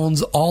at our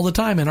phones all the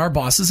time, and our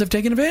bosses have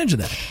taken advantage of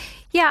that.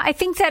 Yeah, I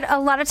think that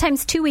a lot of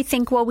times, too, we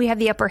think, well, we have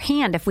the upper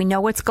hand. If we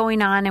know what's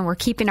going on and we're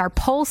keeping our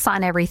pulse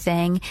on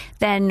everything,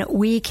 then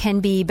we can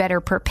be better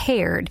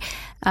prepared.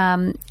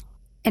 And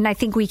I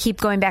think we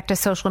keep going back to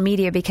social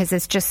media because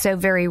it's just so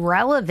very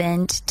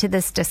relevant to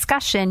this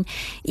discussion,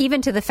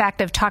 even to the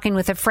fact of talking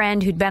with a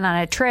friend who'd been on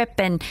a trip,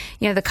 and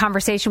the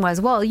conversation was,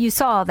 well, you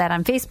saw that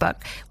on Facebook.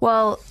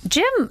 Well,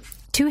 Jim,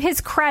 to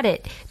his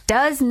credit,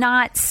 does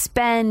not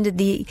spend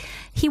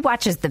he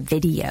watches the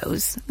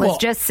videos. Let's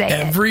just say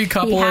every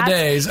couple of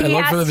days, I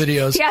look for the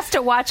videos. He has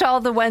to watch all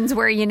the ones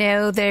where,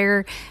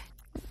 they're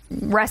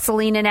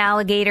wrestling an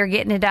alligator,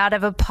 getting it out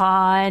of a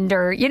pond,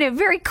 or,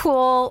 very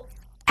cool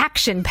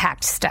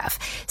action-packed stuff.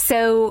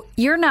 So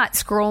you're not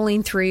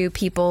scrolling through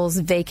people's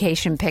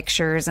vacation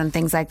pictures and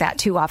things like that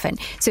too often.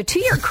 So to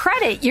your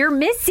credit, you're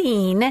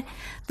missing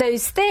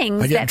those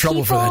things. I get in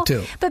trouble for that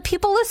too. But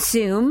people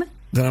assume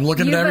that I'm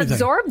looking at everything. You've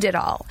absorbed it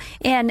all.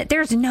 And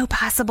there's no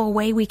possible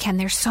way we can.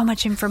 There's so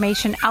much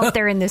information out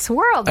there in this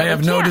world. I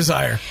have no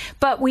desire.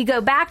 But we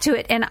go back to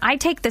it. And I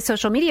take the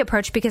social media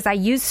approach because I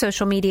use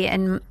social media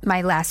in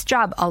my last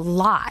job a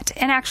lot.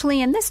 And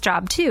actually in this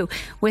job too.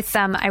 With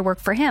I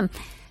work for him.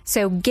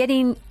 So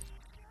getting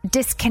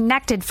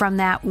disconnected from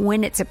that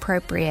when it's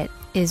appropriate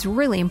is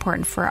really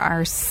important for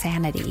our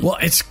sanity. Well,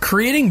 it's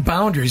creating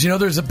boundaries.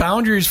 There's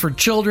boundaries for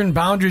children,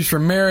 boundaries for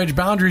marriage,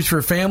 boundaries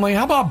for family.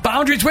 How about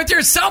boundaries with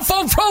your cell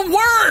phone from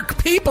work?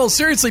 People,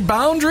 seriously,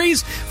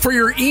 boundaries for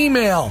your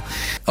email.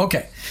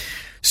 Okay,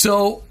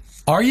 so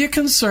are you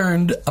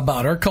concerned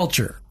about our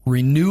culture?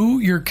 Renew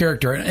your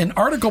character. An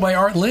article by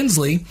Art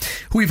Lindsley,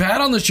 who we've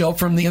had on the show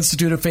from the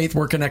Institute of Faith,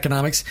 Work, and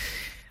Economics.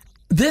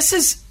 This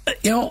is,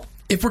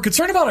 if we're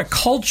concerned about a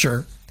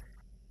culture,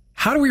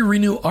 how do we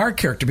renew our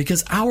character?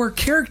 Because our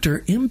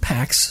character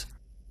impacts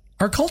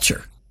our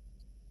culture.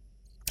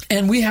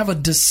 And we have a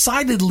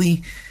decided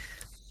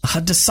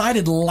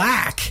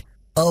lack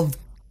of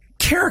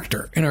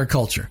character in our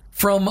culture.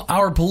 From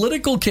our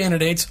political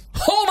candidates,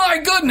 oh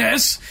my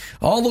goodness,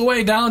 all the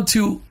way down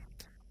to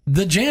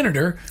the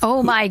janitor.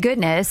 Oh my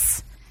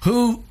goodness.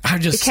 Who I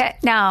just...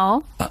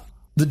 No.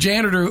 The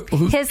janitor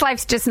who... His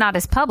life's just not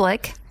as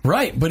public.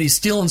 Right, but he's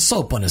stealing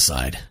soap on his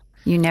side.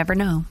 You never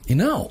know.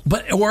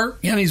 Or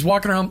he's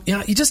walking around,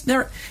 you just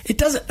never, it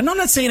doesn't, and I'm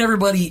not saying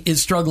everybody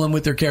is struggling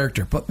with their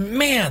character, but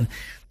man,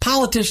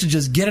 politicians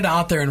just get it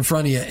out there in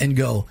front of you and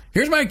go,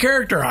 here's my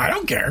character, I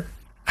don't care.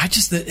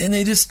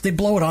 They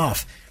blow it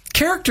off.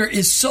 Character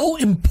is so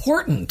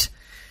important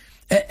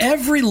at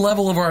every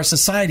level of our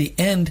society,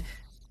 and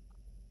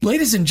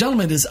ladies and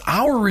gentlemen, it is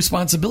our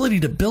responsibility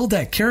to build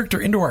that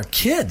character into our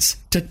kids,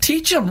 to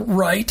teach them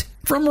right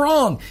from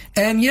wrong.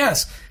 And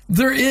yes,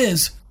 there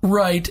is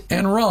right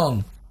and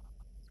wrong.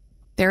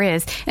 There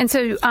is. And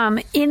so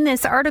in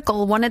this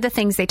article, one of the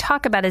things they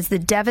talk about is the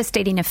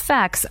devastating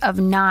effects of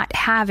not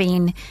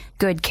having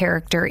good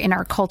character in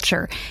our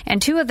culture.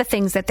 And two of the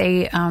things that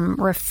they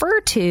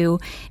refer to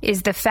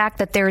is the fact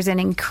that there's an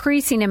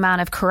increasing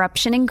amount of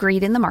corruption and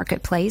greed in the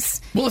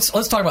marketplace. Well,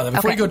 let's talk about that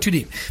before we go too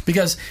deep,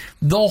 because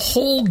the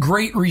whole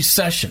Great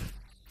Recession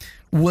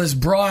was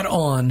brought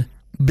on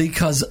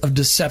because of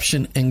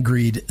deception and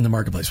greed in the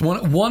marketplace.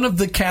 One of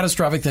the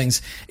catastrophic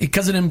things,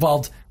 because it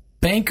involved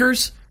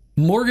bankers,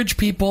 mortgage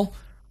people,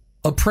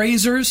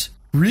 appraisers,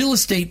 real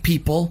estate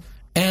people,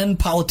 and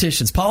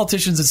politicians.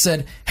 Politicians that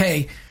said,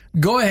 hey,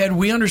 go ahead.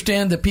 We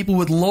understand that people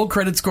with low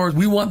credit scores,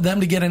 we want them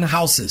to get in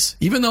houses,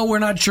 even though we're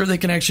not sure they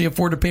can actually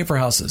afford to pay for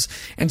houses.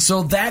 And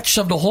so that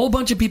shoved a whole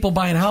bunch of people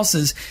buying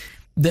houses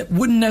that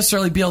wouldn't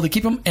necessarily be able to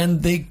keep them,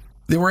 and they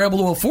were able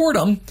to afford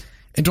them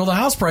until the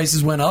house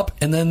prices went up,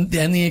 and then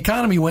the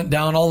economy went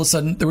down. All of a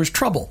sudden, there was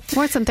trouble.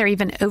 Wasn't there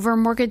even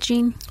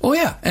over-mortgaging? Oh,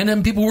 yeah. And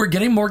then people were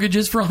getting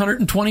mortgages for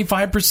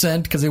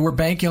 125% because they were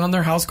banking on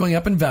their house going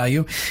up in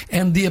value.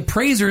 And the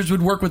appraisers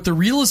would work with the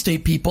real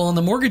estate people and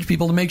the mortgage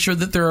people to make sure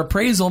that their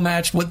appraisal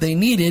matched what they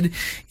needed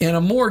in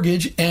a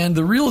mortgage and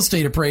the real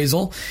estate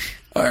appraisal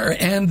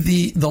and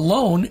the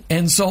loan.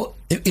 And so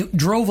it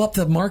drove up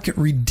the market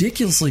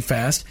ridiculously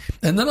fast.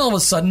 And then all of a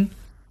sudden,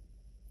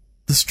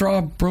 the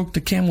straw broke the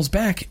camel's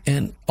back,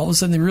 and all of a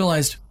sudden they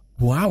realized,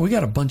 wow, we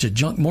got a bunch of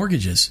junk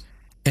mortgages.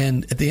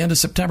 And at the end of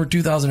September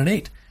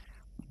 2008,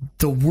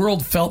 the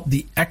world felt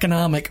the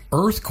economic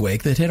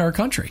earthquake that hit our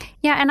country.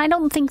 Yeah, and I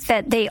don't think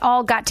that they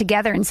all got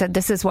together and said,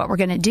 this is what we're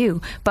going to do.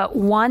 But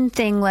one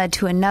thing led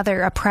to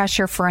another, a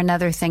pressure for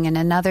another thing and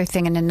another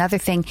thing and another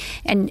thing,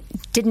 and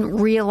didn't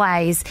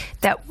realize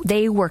that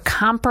they were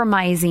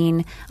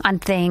compromising on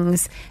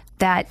things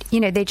that,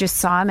 they just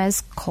saw them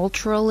as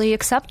culturally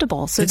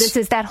acceptable. So this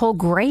is that whole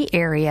gray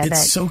area.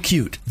 It's so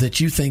cute that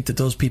you think that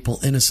those people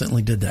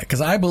innocently did that.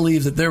 Because I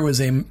believe that there was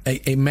a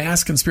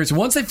mass conspiracy.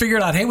 Once they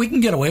figured out, hey, we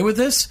can get away with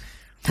this,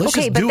 let's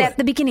just do it. At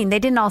the beginning, they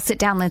didn't all sit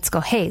down, let's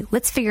go, hey,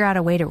 let's figure out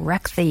a way to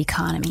wreck the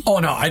economy. Oh,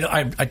 no,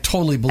 I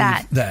totally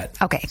believe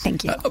that. Okay,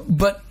 thank you.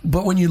 But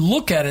when you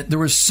look at it, there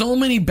were so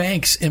many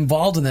banks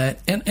involved in that.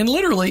 And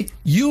literally,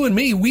 you and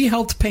me, we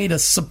helped pay to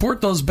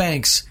support those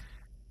banks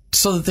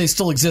so that they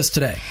still exist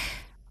today.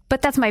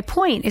 But that's my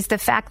point, is the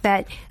fact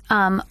that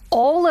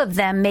all of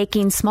them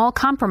making small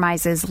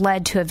compromises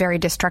led to a very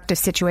destructive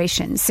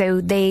situation.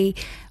 So they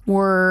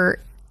were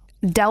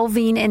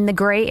delving in the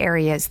gray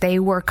areas. They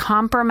were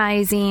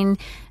compromising,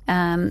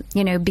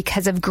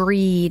 because of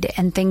greed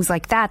and things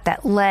like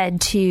that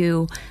led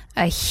to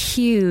a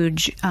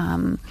huge,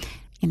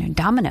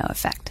 domino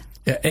effect.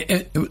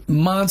 It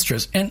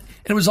monstrous. And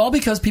it was all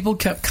because people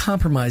kept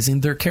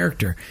compromising their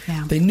character.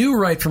 Yeah. They knew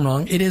right from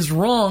wrong. It is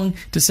wrong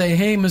to say,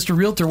 hey, Mr.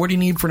 Realtor, what do you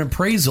need for an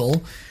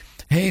appraisal?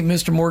 Hey,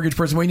 Mr. Mortgage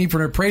Person, what do you need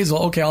for an appraisal?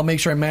 Okay, I'll make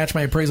sure I match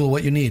my appraisal with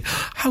what you need.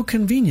 How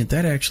convenient.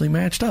 That actually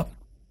matched up.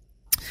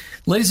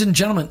 Ladies and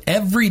gentlemen,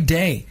 every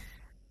day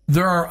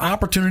there are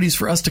opportunities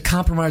for us to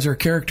compromise our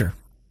character.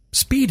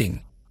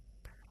 Speeding.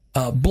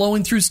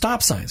 Blowing through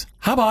stop signs.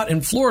 How about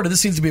in Florida, this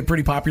seems to be a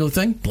pretty popular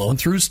thing, blowing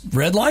through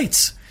red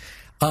lights.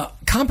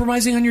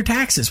 Compromising on your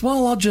taxes.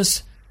 Well, I'll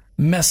just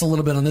mess a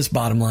little bit on this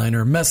bottom line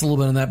or mess a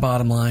little bit on that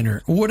bottom line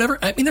or whatever.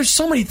 I mean, there's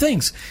so many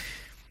things.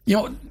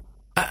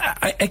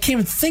 I can't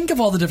even think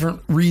of all the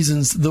different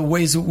reasons, the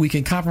ways that we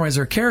can compromise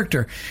our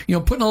character.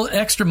 Putting an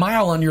extra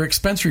mile on your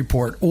expense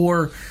report,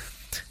 or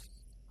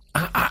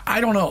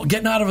I don't know,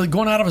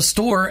 going out of a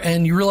store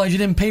and you realize you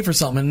didn't pay for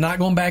something and not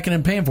going back in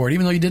and paying for it,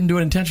 even though you didn't do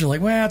it intentionally.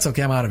 Like, well, it's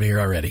okay, I'm out of here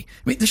already.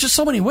 I mean, there's just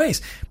so many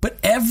ways. But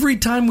every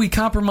time we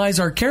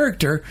compromise our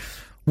character,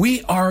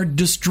 we are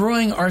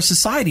destroying our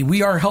society.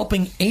 We are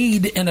helping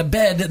aid and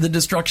abet the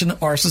destruction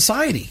of our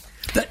society.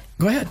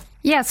 Go ahead.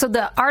 Yeah, so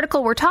the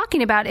article we're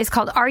talking about is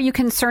called, Are You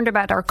Concerned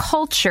About Our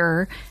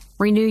Culture?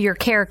 Renew Your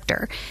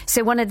Character.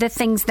 So one of the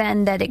things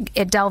then that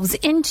it delves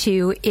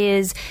into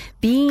is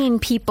being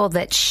people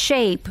that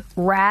shape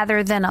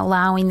rather than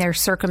allowing their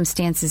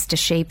circumstances to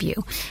shape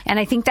you. And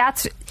I think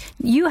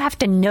you have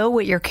to know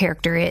what your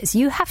character is.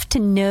 You have to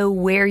know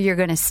where you're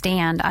going to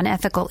stand on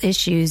ethical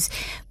issues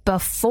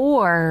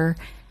before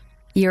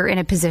you're in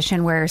a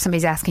position where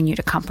somebody's asking you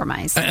to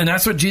compromise. And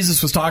that's what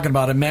Jesus was talking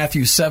about in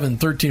Matthew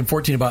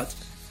 7:13-14 about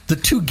the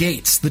two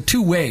gates, the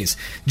two ways.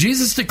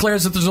 Jesus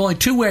declares that there's only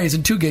two ways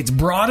and two gates,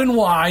 broad and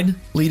wide,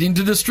 leading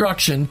to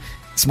destruction,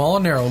 small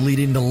and narrow,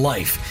 leading to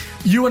life.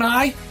 You and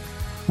I,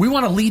 we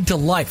want to lead to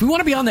life. We want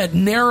to be on that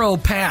narrow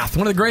path.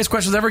 One of the greatest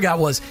questions I ever got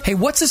was, hey,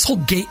 what's this whole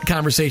gate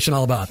conversation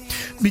all about?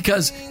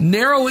 Because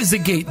narrow is the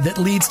gate that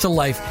leads to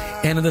life,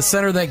 and in the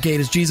center of that gate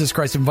is Jesus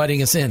Christ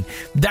inviting us in.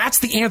 That's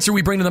the answer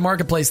we bring to the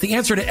marketplace, the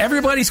answer to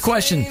everybody's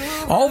question,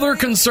 all their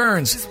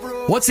concerns.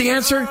 What's the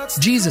answer?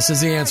 Jesus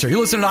is the answer. You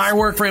listen to I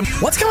Work For Him.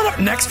 What's coming up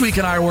next week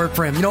in I Work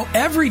For Him?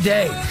 Every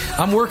day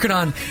I'm working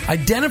on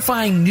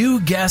identifying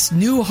new guests,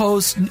 new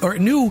hosts, or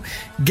new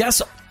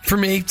guest for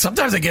me.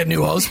 Sometimes I get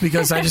new hosts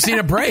because I just need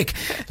a break.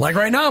 Like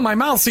right now, my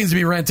mouth seems to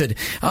be rented.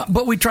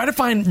 But we try to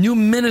find new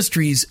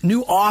ministries,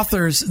 new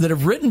authors that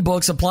have written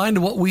books applying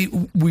to what we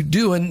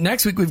do. And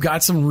next week, we've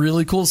got some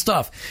really cool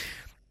stuff.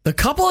 A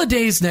couple of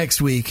days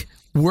next week,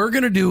 we're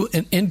going to do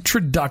an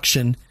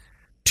introduction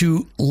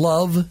to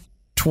Love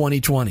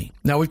 2020.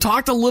 Now, we've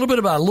talked a little bit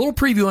about a little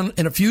preview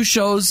in a few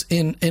shows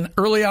in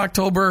early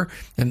October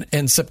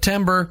and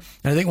September,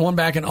 and I think one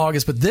back in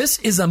August. But this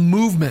is a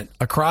movement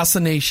across the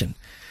nation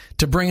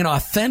to bring an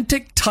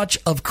authentic touch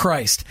of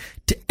Christ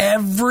to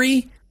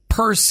every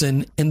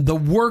person in the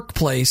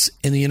workplace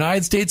in the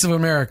United States of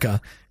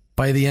America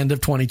by the end of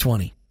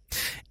 2020.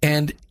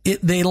 And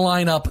they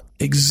line up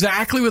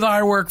exactly with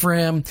I Work for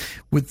Him,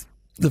 with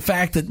the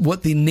fact that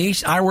what the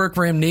nation, I Work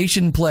for Him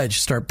Nation Pledge,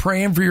 start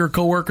praying for your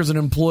coworkers and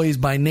employees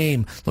by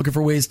name, looking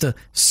for ways to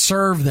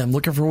serve them,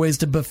 looking for ways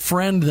to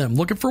befriend them,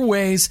 looking for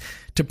ways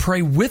to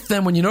pray with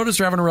them when you notice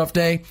they're having a rough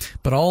day,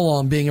 but all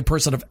along being a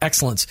person of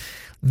excellence.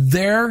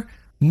 Their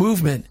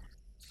movement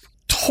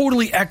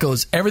totally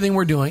echoes everything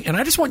we're doing, and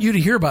I just want you to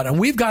hear about it. And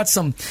we've got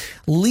some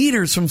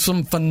leaders from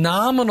some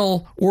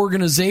phenomenal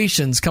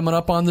organizations coming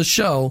up on the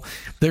show.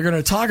 They're going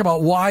to talk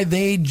about why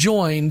they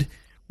joined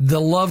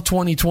the Love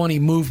 2020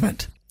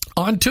 movement.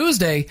 On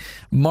Tuesday,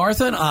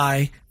 Martha and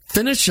I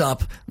finish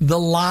up the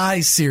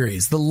Lies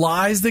series, the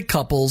lies that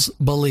couples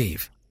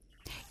believe.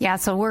 Yeah,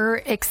 so we're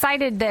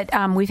excited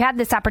that we've had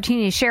this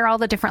opportunity to share all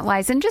the different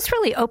lies and just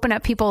really open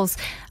up people's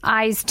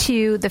eyes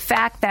to the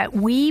fact that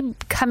we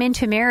come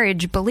into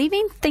marriage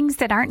believing things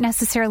that aren't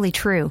necessarily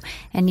true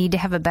and need to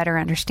have a better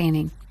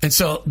understanding. And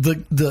so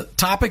the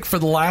topic for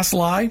the last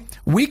lie,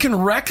 we can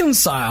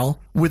reconcile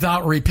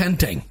without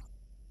repenting.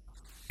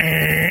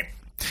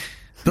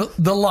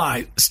 The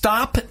lie,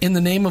 stop in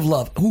the name of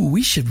love. Ooh,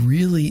 we should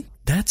play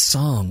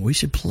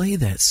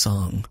that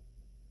song.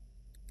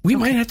 We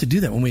might have to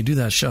do that when we do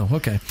that show.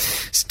 Okay.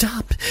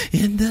 Stop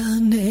in the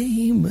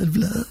name of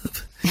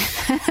love.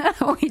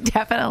 We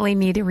definitely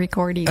need a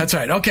recording. That's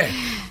right. Okay.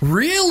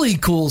 Really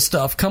cool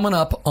stuff coming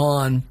up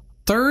on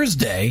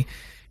Thursday.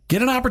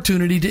 Get an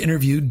opportunity to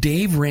interview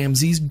Dave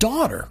Ramsey's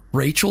daughter,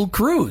 Rachel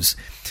Cruz.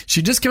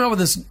 She just came out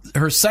with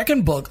her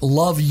second book,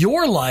 Love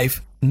Your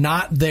Life,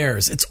 Not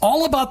Theirs. It's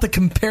all about the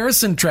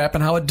comparison trap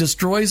and how it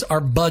destroys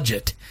our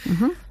budget.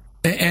 Mm-hmm.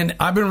 And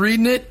I've been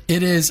reading it.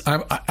 It is,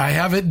 I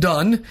have it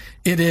done.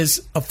 It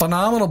is a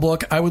phenomenal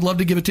book. I would love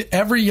to give it to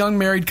every young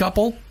married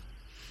couple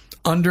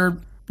under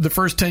the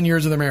first 10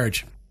 years of their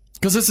marriage.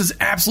 Because this is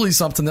absolutely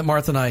something that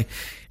Martha and I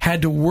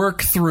had to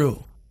work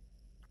through.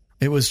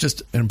 It was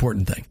just an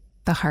important thing.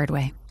 The hard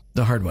way.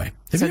 The hard way.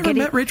 Have you ever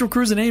met Rachel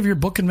Cruz at any of your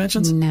book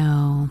conventions?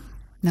 No,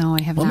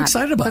 I have not. I'm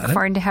excited about it. Look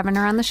forward to having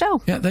her on the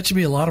show. Yeah, that should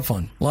be a lot of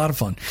fun. A lot of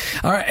fun.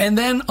 All right. And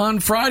then on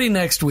Friday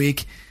next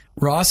week,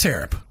 Ross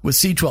Harrop with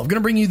C12. Going to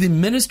bring you the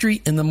ministry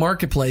in the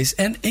marketplace.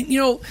 And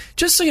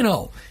just so you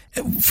know,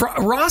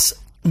 Ross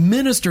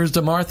ministers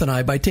to Martha and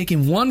I by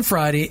taking one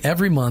Friday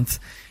every month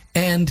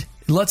and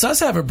lets us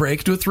have a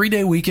break, do a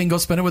 3-day weekend, go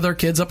spend it with our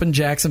kids up in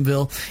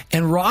Jacksonville.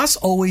 And Ross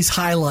always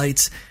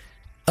highlights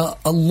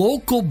a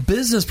local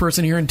business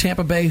person here in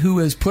Tampa Bay who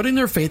is putting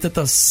their faith at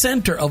the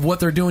center of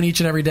what they're doing each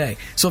and every day.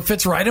 So it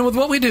fits right in with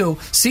what we do.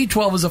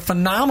 C12 is a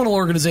phenomenal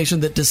organization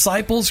that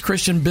disciples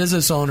Christian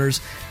business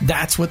owners.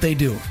 That's what they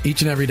do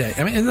each and every day.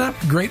 I mean, isn't that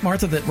great,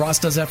 Martha, that Ross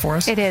does that for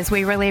us? It is.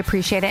 We really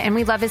appreciate it. And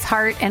we love his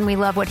heart, and we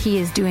love what he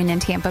is doing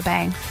in Tampa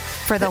Bay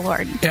for the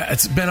Lord. Yeah,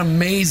 it's been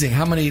amazing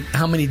how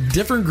many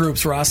different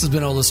groups Ross has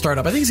been able to start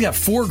up. I think he's got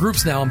 4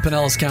 groups now in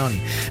Pinellas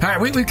County. All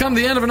right, we've come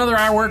to the end of another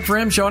I Work for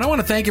Him show, and I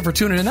want to thank you for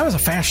tuning in. That was a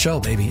fast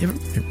show, baby.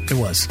 It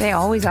was. They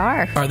always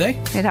are. Are they?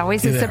 It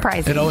always is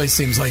surprising. It always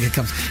seems like it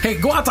comes. Hey,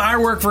 go out to I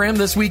Work for Him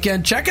this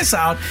weekend. Check us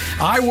out.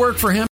 I Work for Him.